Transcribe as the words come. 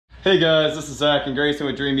Hey guys, this is Zach and Grayson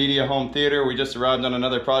with Dream Media Home Theater. We just arrived on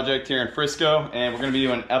another project here in Frisco, and we're going to be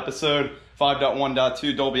doing episode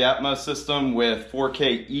 5.1.2 Dolby Atmos system with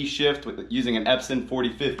 4K E-Shift using an Epson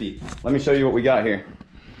 4050. Let me show you what we got here.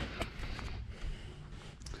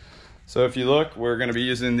 So if you look, we're going to be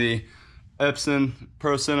using the Epson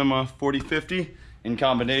Pro Cinema 4050 in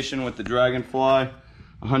combination with the Dragonfly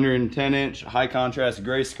 110-inch high contrast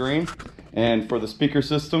gray screen. And for the speaker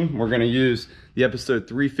system, we're going to use the episode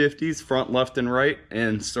 350s front, left, and right,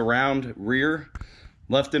 and surround rear,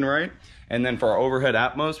 left and right. And then for our overhead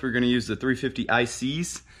Atmos, we're going to use the 350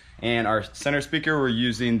 ICs. And our center speaker, we're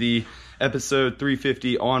using the episode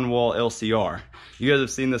 350 on-wall LCR. You guys have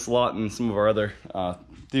seen this a lot in some of our other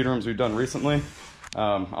theater rooms we've done recently.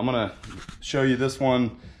 I'm going to show you this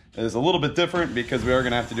one is a little bit different because we are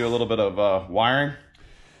going to have to do a little bit of wiring.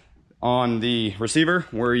 On the receiver,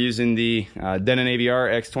 we're using the Denon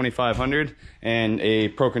AVR X2500 and a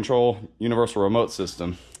Pro Control universal remote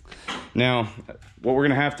system. Now, what we're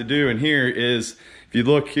gonna have to do in here is, if you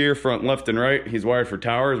look here, front, left, and right, he's wired for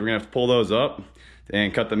towers. We're gonna have to pull those up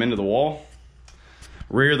and cut them into the wall.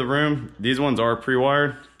 Rear of the room, these ones are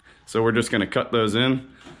pre-wired, so we're just gonna cut those in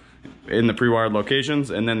the pre-wired locations,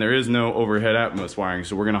 and then there is no overhead Atmos wiring,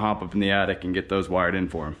 so we're gonna hop up in the attic and get those wired in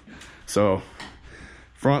for him. So,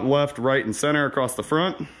 front, left, right, and center across the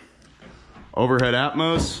front, overhead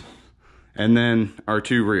Atmos, and then our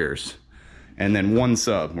two rears, and then one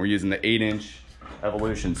sub. We're using the 8-inch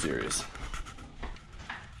Evolution series.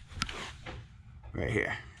 Right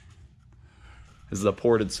here. This is a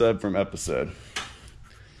ported sub from episode.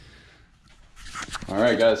 All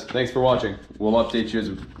right, guys, thanks for watching. We'll update you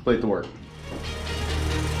as we complete the work.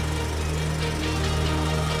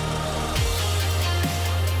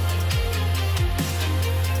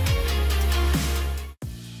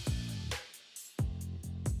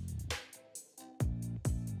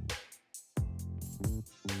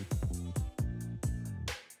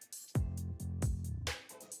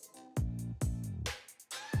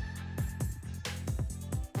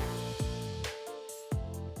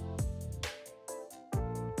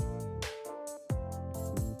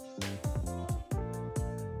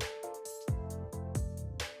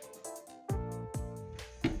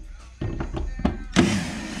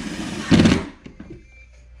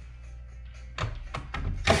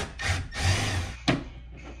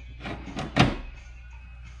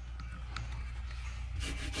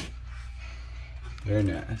 Very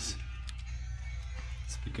nice.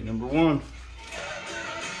 Speaker number one.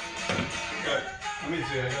 Okay, let me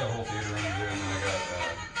see. I got a whole theater room here, and then I got a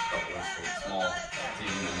couple of small TV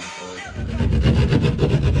units. Oh yeah.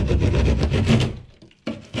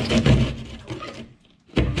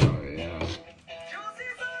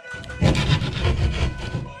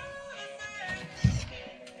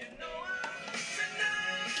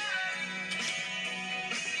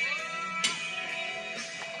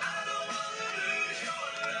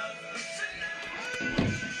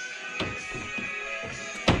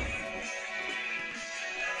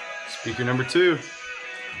 Speaker number two.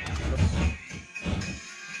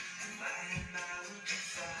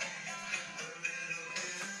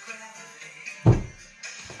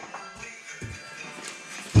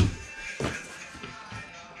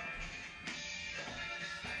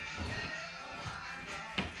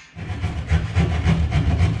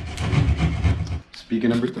 Speaker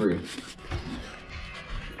number three.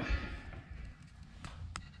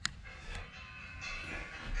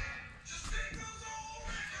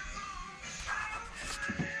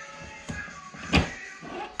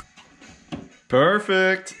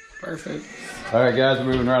 Perfect. Perfect. All right, guys, we're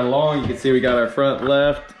moving right along. You can see we got our front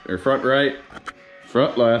left, or front right,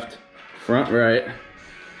 front left, front right,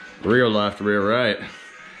 rear left, rear right.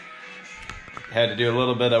 Had to do a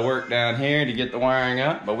little bit of work down here to get the wiring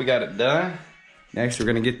up, but we got it done. Next, we're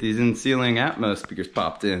gonna get these in-ceiling Atmos speakers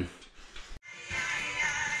popped in.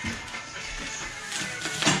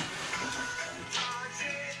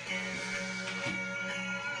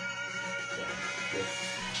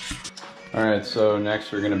 Alright, so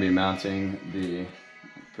next we're going to be mounting the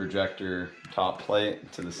projector top plate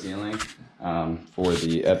to the ceiling for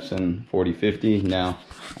the Epson 4050. Now,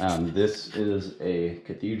 this is a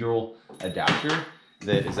cathedral adapter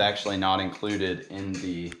that is actually not included in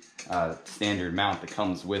the standard mount that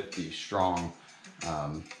comes with the strong,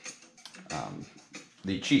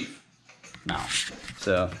 the Chief mount.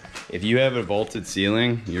 So, if you have a vaulted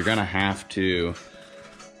ceiling, you're going to have to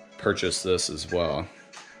purchase this as well.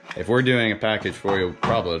 If we're doing a package for you, we'll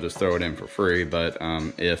probably just throw it in for free, but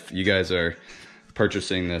if you guys are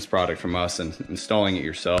purchasing this product from us and installing it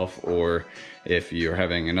yourself, or if you're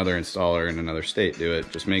having another installer in another state do it,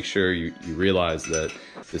 just make sure you realize that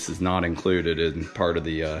this is not included in part of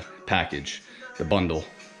the package, the bundle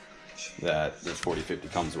that this 4050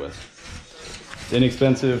 comes with. It's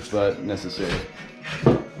inexpensive, but necessary.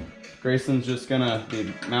 Grayson's just gonna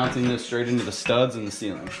be mounting this straight into the studs in the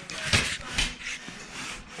ceiling.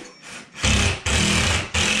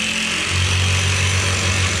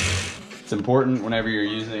 It's important whenever you're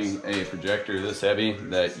using a projector this heavy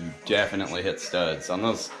that you definitely hit studs. On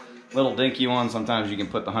those little dinky ones, sometimes you can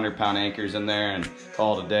put the 100-pound anchors in there and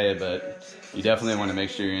call it a day, but you definitely want to make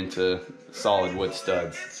sure you're into solid wood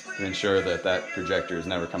studs to ensure that that projector is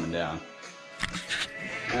never coming down.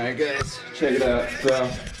 Alright guys, check it out. So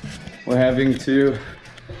we're having to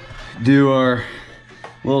do our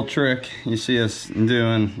little trick you see us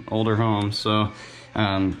doing older homes. So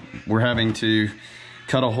we're having to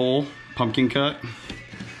cut a hole, pumpkin cut,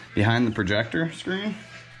 behind the projector screen,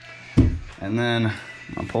 and then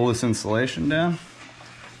I'll pull this insulation down,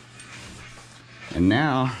 and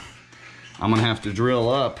now I'm gonna have to drill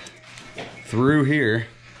up through here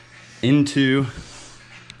into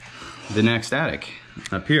the next attic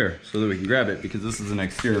up here so that we can grab it, because this is an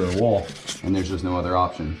exterior wall and there's just no other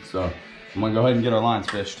option. So I'm gonna go ahead and get our lines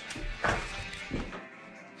fished.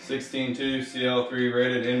 16.2 CL3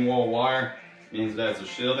 rated in-wall wire means that it's a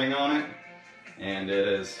shielding on it, and it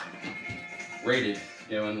is rated to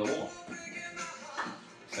go in the wall.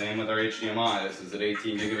 Same with our HDMI. This is at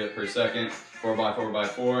 18 gigabit per second,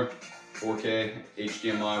 4x4x4, 4K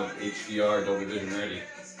HDMI with HDR Dolby Vision ready.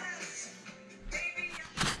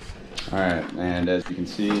 Alright, and as you can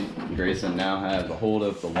see, Grayson now has a hold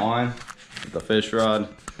of the line that the fish rod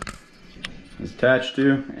is attached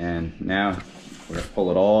to, and now we're going to pull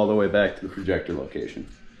it all the way back to the projector location.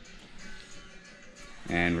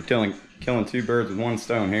 And we're killing two birds with one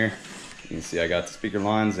stone here. You can see I got the speaker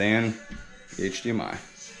lines and the HDMI.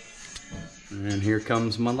 And here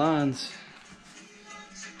comes my lines.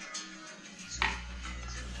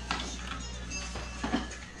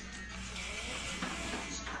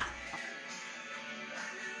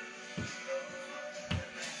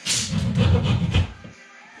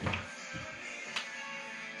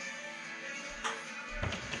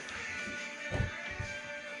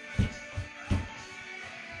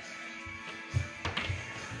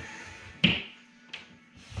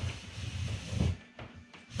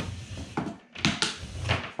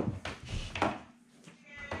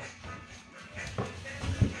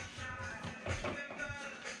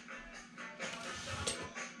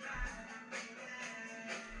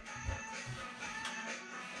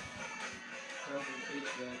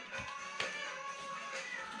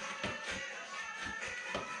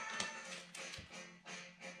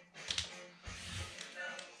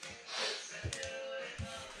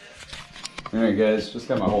 Alright guys, just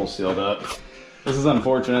got my hole sealed up. This is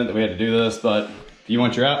unfortunate that we had to do this, but if you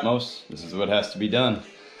want your ATMOS, this is what has to be done.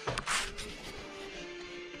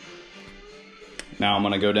 Now I'm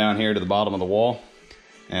going to go down here to the bottom of the wall,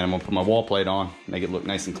 and I'm going to put my wall plate on, make it look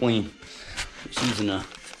nice and clean. Just using a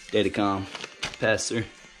Datacom pass-through.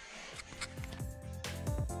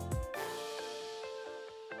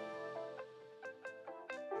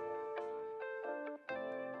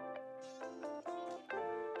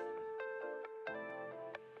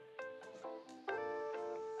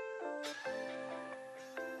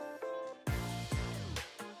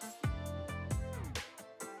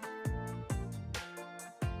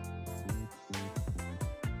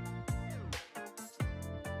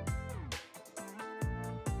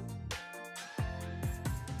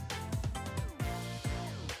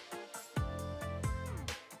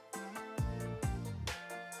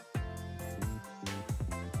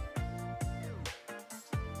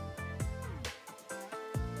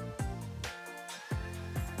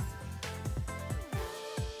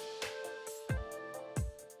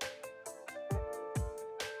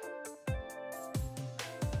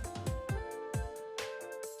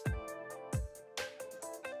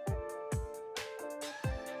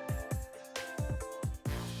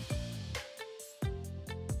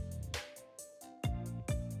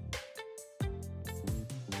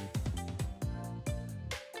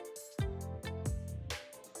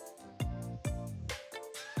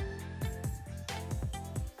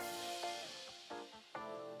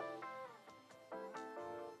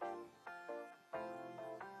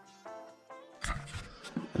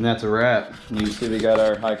 And that's a wrap. You can see we got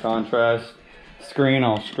our high contrast screen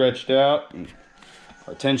all stretched out, and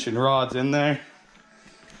our tension rod's in there.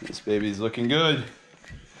 This baby's looking good.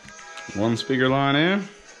 One speaker line in.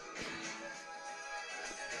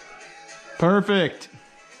 Perfect.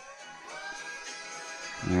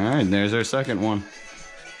 right, there's our second one.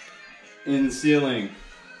 In ceiling,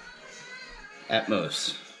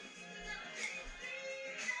 ATMOS.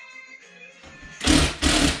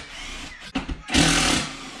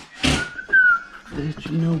 Did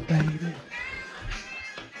you know, baby?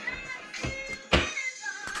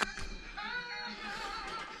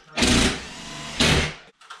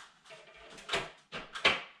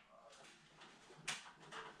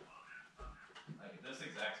 Like this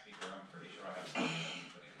exact speaker, I'm pretty sure I have something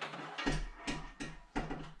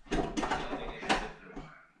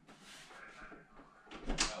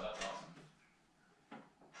Oh, that's awesome.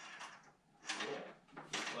 Cool.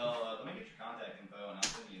 Well, let me get your contact info and I'll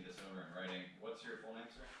send you this over in writing. What's your full name,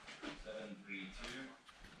 sir? 732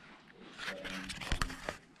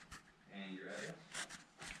 and your address?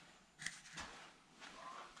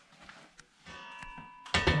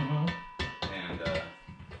 And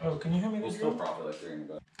oh, can you hear me? we'll still profit like you're in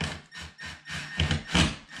the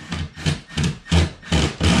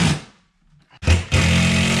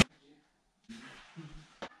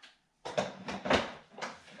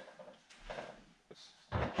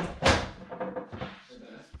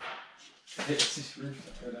It's just roof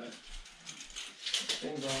for that.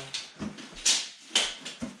 Things on.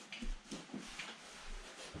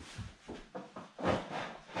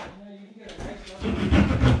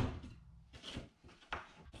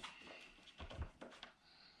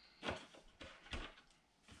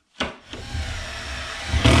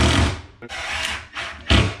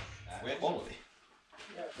 quality.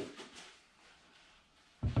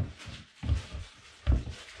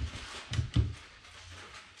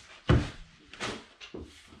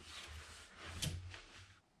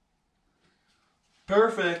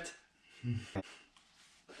 Perfect.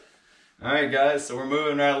 All right, guys, so we're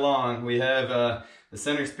moving right along. We have the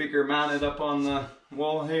center speaker mounted up on the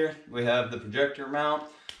wall here. We have the projector mount,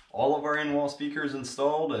 all of our in-wall speakers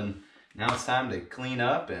installed, and now it's time to clean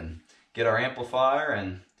up and get our amplifier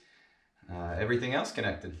and everything else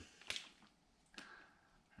connected.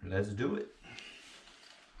 Let's do it.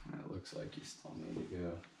 It looks like you still need to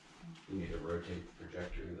go. You need to rotate the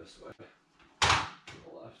projector this way to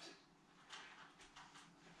the left.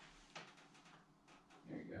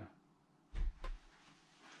 There you go.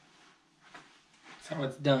 That's how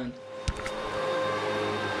it's done.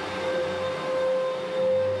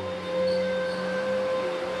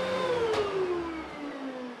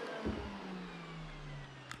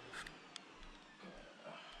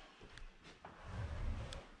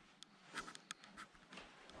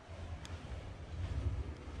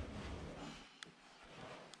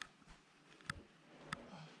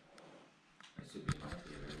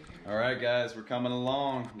 All right, guys, we're coming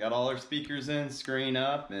along. Got all our speakers in, screen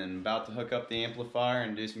up, and about to hook up the amplifier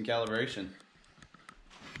and do some calibration.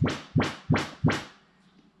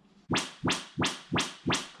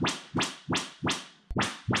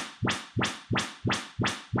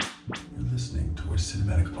 You're listening to where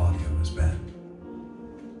cinematic audio has been.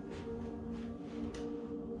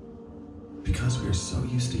 Because we are so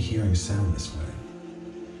used to hearing sound this way,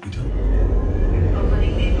 we don't.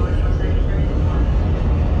 Opening the door for secondary one.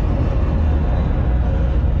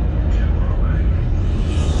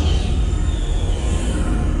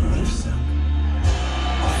 What if sound?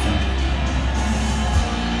 Authentic.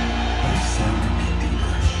 What if sound could be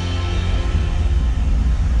deeper?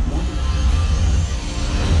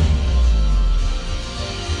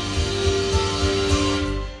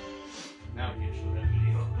 Now I can't show that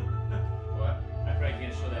video. What? I probably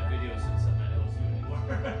can't show that video since I'm not able to anymore.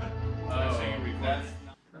 Oh, So you record that's it.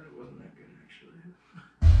 Thought it wasn't that good, actually.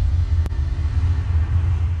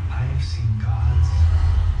 I have seen gods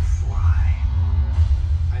fly.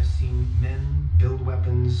 I've seen men build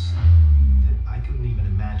weapons that I couldn't even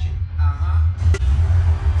imagine.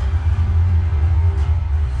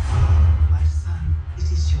 My son,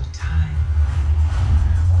 it is your time.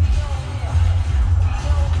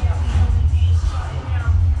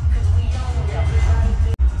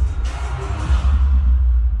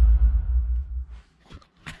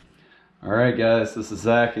 All right, guys, this is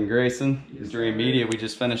Zach and Grayson. History Media. We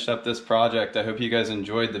just finished up this project. I hope you guys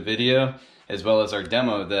enjoyed the video as well as our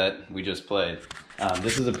demo that we just played.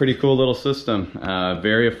 This is a pretty cool little system.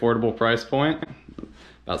 Very affordable price point.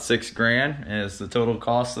 About $6 grand is the total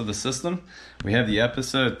cost of the system. We have the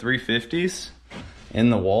episode 350s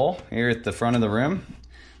in the wall here at the front of the room.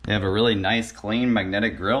 They have a really nice, clean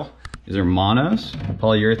magnetic grill. These are monos,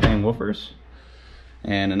 polyurethane woofers,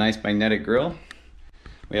 and a nice magnetic grill.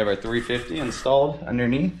 We have our 350 installed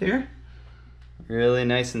underneath here. Really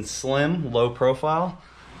nice and slim, low profile.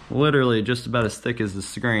 Literally just about as thick as the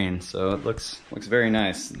screen, so it looks very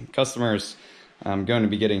nice. Customers I'm going to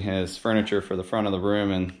be getting his furniture for the front of the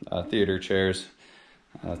room and theater chairs.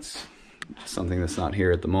 That's something that's not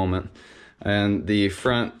here at the moment. And the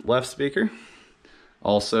front left speaker,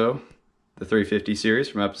 also the 350 series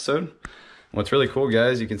from Episode. What's really cool,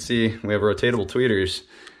 guys, you can see we have rotatable tweeters.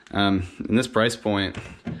 In this price point,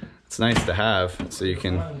 it's nice to have, so you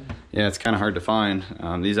can, yeah, it's kind of hard to find.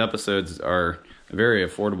 These Episodes are very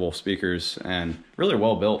affordable speakers and really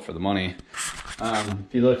well built for the money.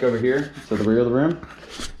 If you look over here to the rear of the room,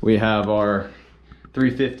 we have our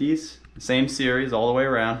 350s, same series all the way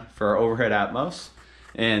around for our overhead ATMOS.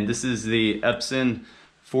 And this is the Epson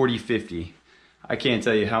 4050. I can't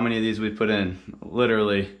tell you how many of these we put in,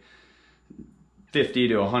 literally 50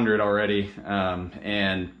 to 100 already.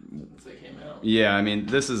 And yeah, I mean,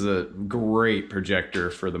 this is a great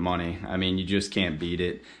projector for the money. I mean, you just can't beat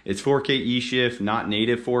it. It's 4K E-shift, not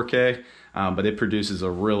native 4K, but it produces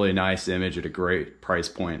a really nice image at a great price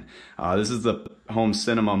point. This is the home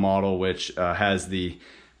cinema model, which has the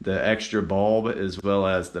extra bulb as well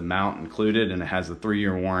as the mount included, and it has a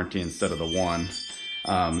 3-year warranty instead of the 1.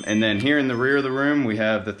 And then here in the rear of the room, we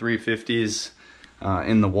have the 350s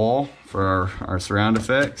in the wall for our surround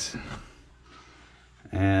effects.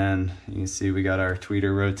 And you can see we got our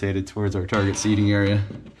tweeter rotated towards our target seating area.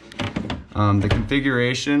 The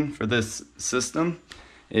configuration for this system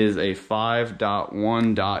is a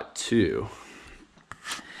 5.1.2.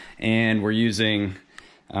 And we're using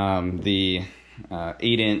the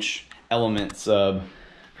 8-inch element sub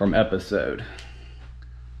from Episode.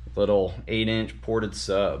 Little 8-inch ported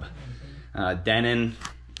sub. Denon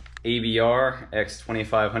AVR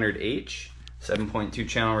X2500H, 7.2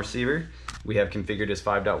 channel receiver. We have configured as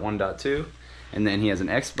 5.1.2. And then he has an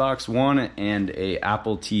Xbox One and a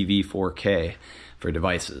Apple TV 4K for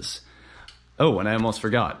devices. Oh, and I almost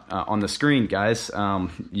forgot, on the screen, guys,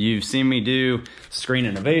 you've seen me do screen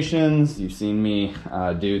innovations, you've seen me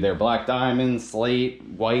do their black diamond, slate,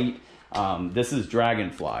 white. This is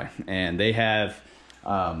Dragonfly, and they have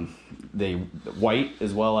the white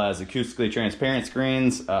as well as acoustically transparent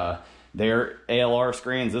screens. Their ALR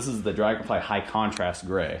screens, this is the Dragonfly high contrast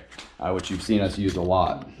gray, which you've seen us use a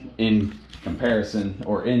lot in comparison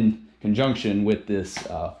or in conjunction with this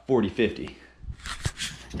 4050.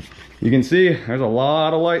 You can see there's a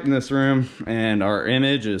lot of light in this room, and our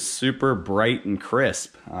image is super bright and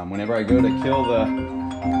crisp. Whenever I go to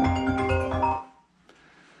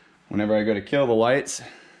kill the lights,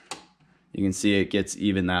 you can see it gets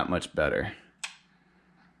even that much better.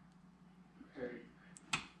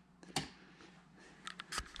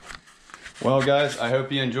 Well, guys, I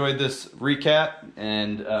hope you enjoyed this recap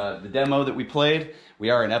and the demo that we played. We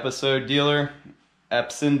are an Episode dealer,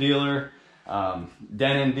 Epson dealer,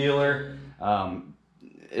 Denon dealer,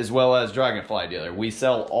 as well as Dragonfly dealer. We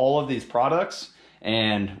sell all of these products,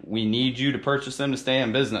 and we need you to purchase them to stay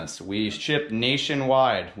in business. We ship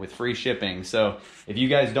nationwide with free shipping. So if you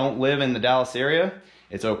guys don't live in the Dallas area,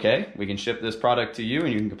 it's okay. We can ship this product to you,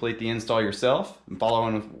 and you can complete the install yourself and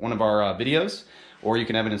follow one of our videos, or you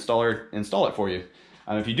can have an installer install it for you.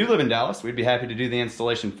 If you do live in Dallas, we'd be happy to do the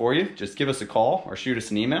installation for you. Just give us a call or shoot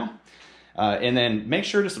us an email. And then make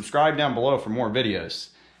sure to subscribe down below for more videos.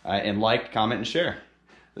 And like, comment, and share.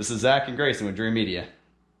 This is Zach and Grayson with Dream Media.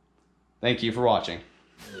 Thank you for watching.